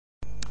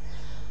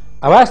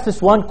I've asked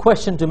this one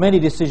question to many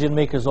decision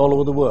makers all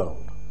over the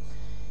world.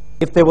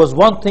 If there was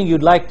one thing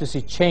you'd like to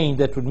see change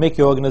that would make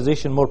your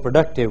organization more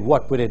productive,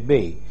 what would it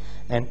be?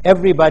 And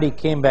everybody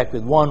came back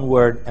with one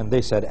word, and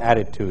they said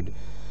attitude.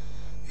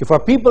 If our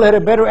people had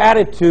a better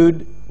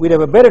attitude, we'd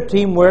have a better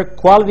teamwork,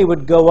 quality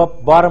would go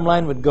up, bottom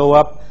line would go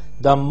up.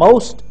 The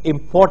most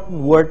important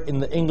word in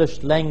the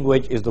English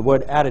language is the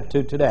word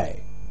attitude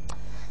today.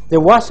 There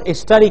was a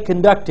study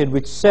conducted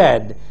which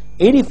said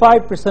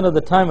 85% of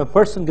the time a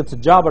person gets a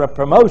job or a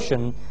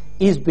promotion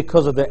is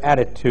because of their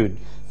attitude.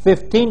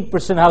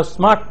 15% how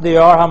smart they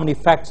are, how many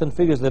facts and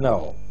figures they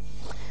know.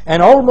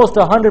 And almost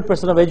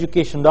 100% of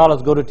education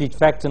dollars go to teach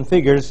facts and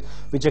figures,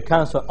 which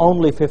accounts for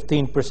only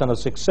 15% of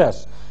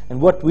success.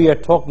 And what we are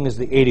talking is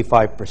the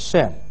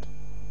 85%.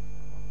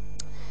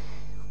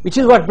 Which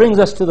is what brings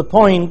us to the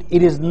point,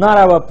 it is not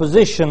our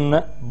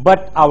position,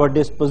 but our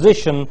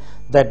disposition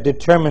that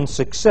determines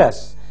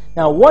success.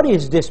 Now, what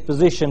is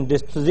disposition?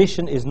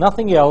 Disposition is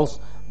nothing else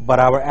but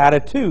our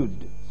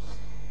attitude.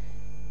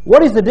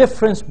 What is the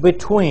difference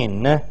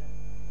between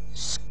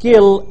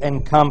skill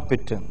and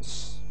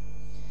competence?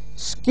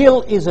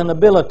 Skill is an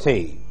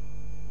ability.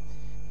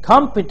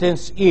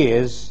 Competence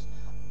is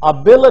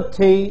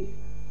ability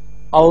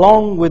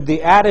along with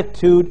the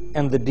attitude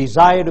and the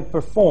desire to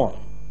perform.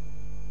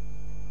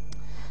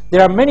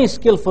 There are many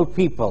skillful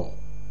people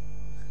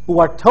who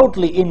are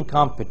totally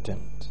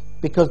incompetent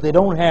because they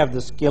don't have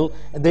the skill,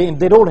 they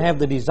don't have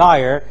the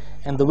desire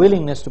and the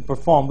willingness to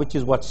perform, which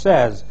is what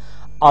says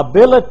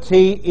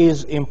ability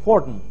is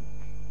important.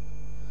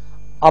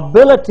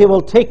 Ability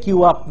will take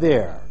you up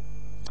there,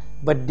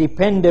 but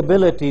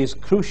dependability is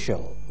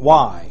crucial.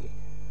 Why?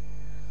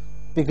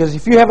 Because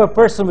if you have a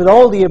person with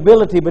all the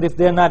ability, but if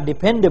they're not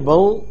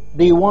dependable,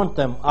 do you want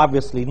them?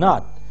 Obviously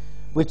not.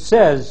 Which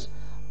says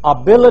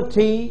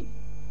ability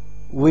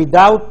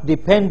without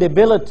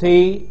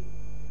dependability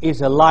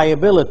is a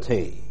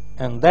liability,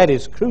 and that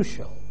is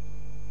crucial.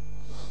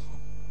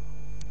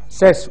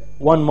 Says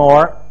one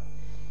more,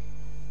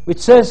 which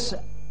says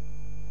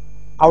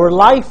our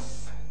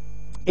life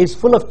is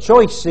full of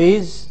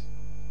choices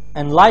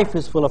and life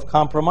is full of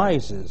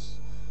compromises.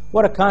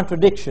 What a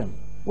contradiction.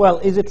 Well,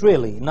 is it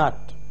really?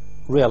 Not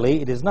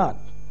really, it is not.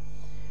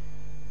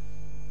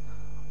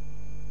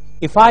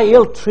 If I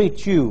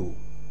ill-treat you,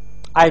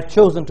 I've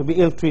chosen to be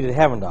ill-treated,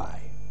 haven't I?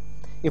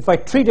 If I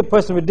treat a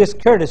person with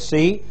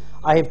discourtesy,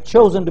 I have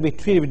chosen to be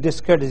treated with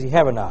discourtesy,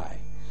 haven't I?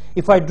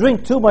 If I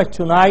drink too much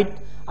tonight,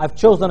 I've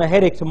chosen a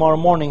headache tomorrow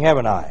morning,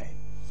 haven't I?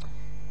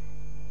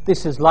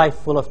 This is life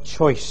full of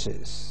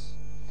choices.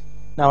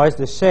 Now, as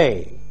they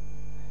say,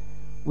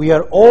 we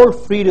are all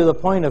free to the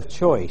point of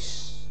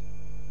choice.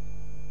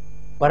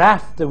 But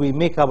after we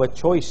make our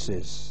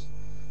choices,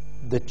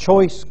 the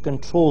choice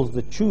controls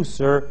the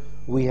chooser.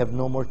 We have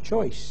no more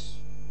choice.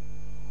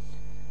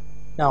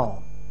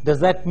 Now, does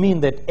that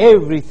mean that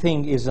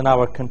everything is in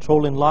our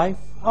control in life?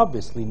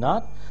 Obviously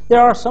not.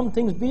 There are some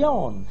things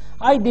beyond.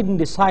 I didn't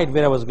decide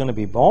where I was going to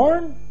be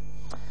born.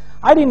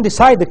 I didn't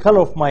decide the color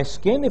of my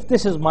skin. If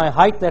this is my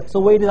height, that's the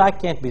way it is. I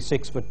can't be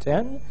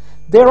 6'10".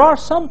 There are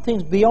some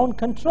things beyond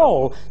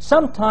control.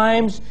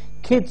 Sometimes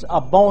kids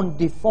are born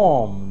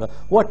deformed.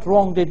 What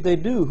wrong did they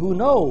do? Who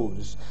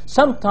knows?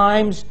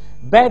 Sometimes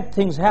bad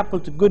things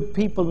happen to good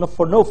people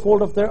for no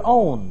fault of their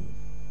own.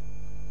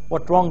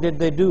 What wrong did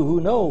they do?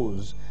 Who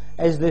knows?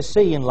 As they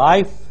say in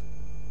life,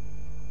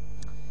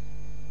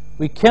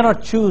 we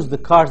cannot choose the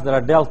cards that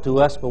are dealt to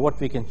us, but what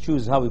we can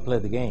choose is how we play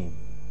the game.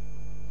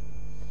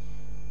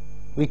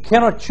 We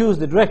cannot choose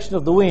the direction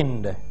of the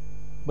wind,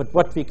 but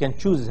what we can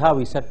choose is how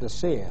we set the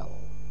sail.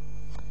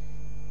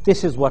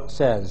 This is what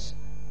says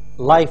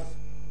life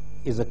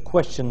is a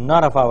question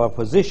not of our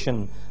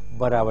position,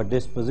 but our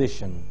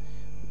disposition,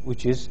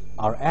 which is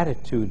our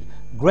attitude.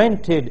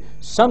 Granted,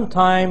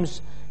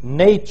 sometimes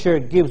nature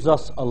gives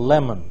us a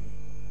lemon.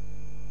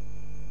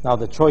 Now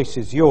the choice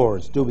is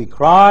yours. Do we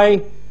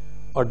cry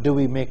or do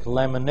we make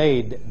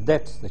lemonade?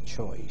 That's the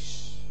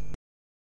choice.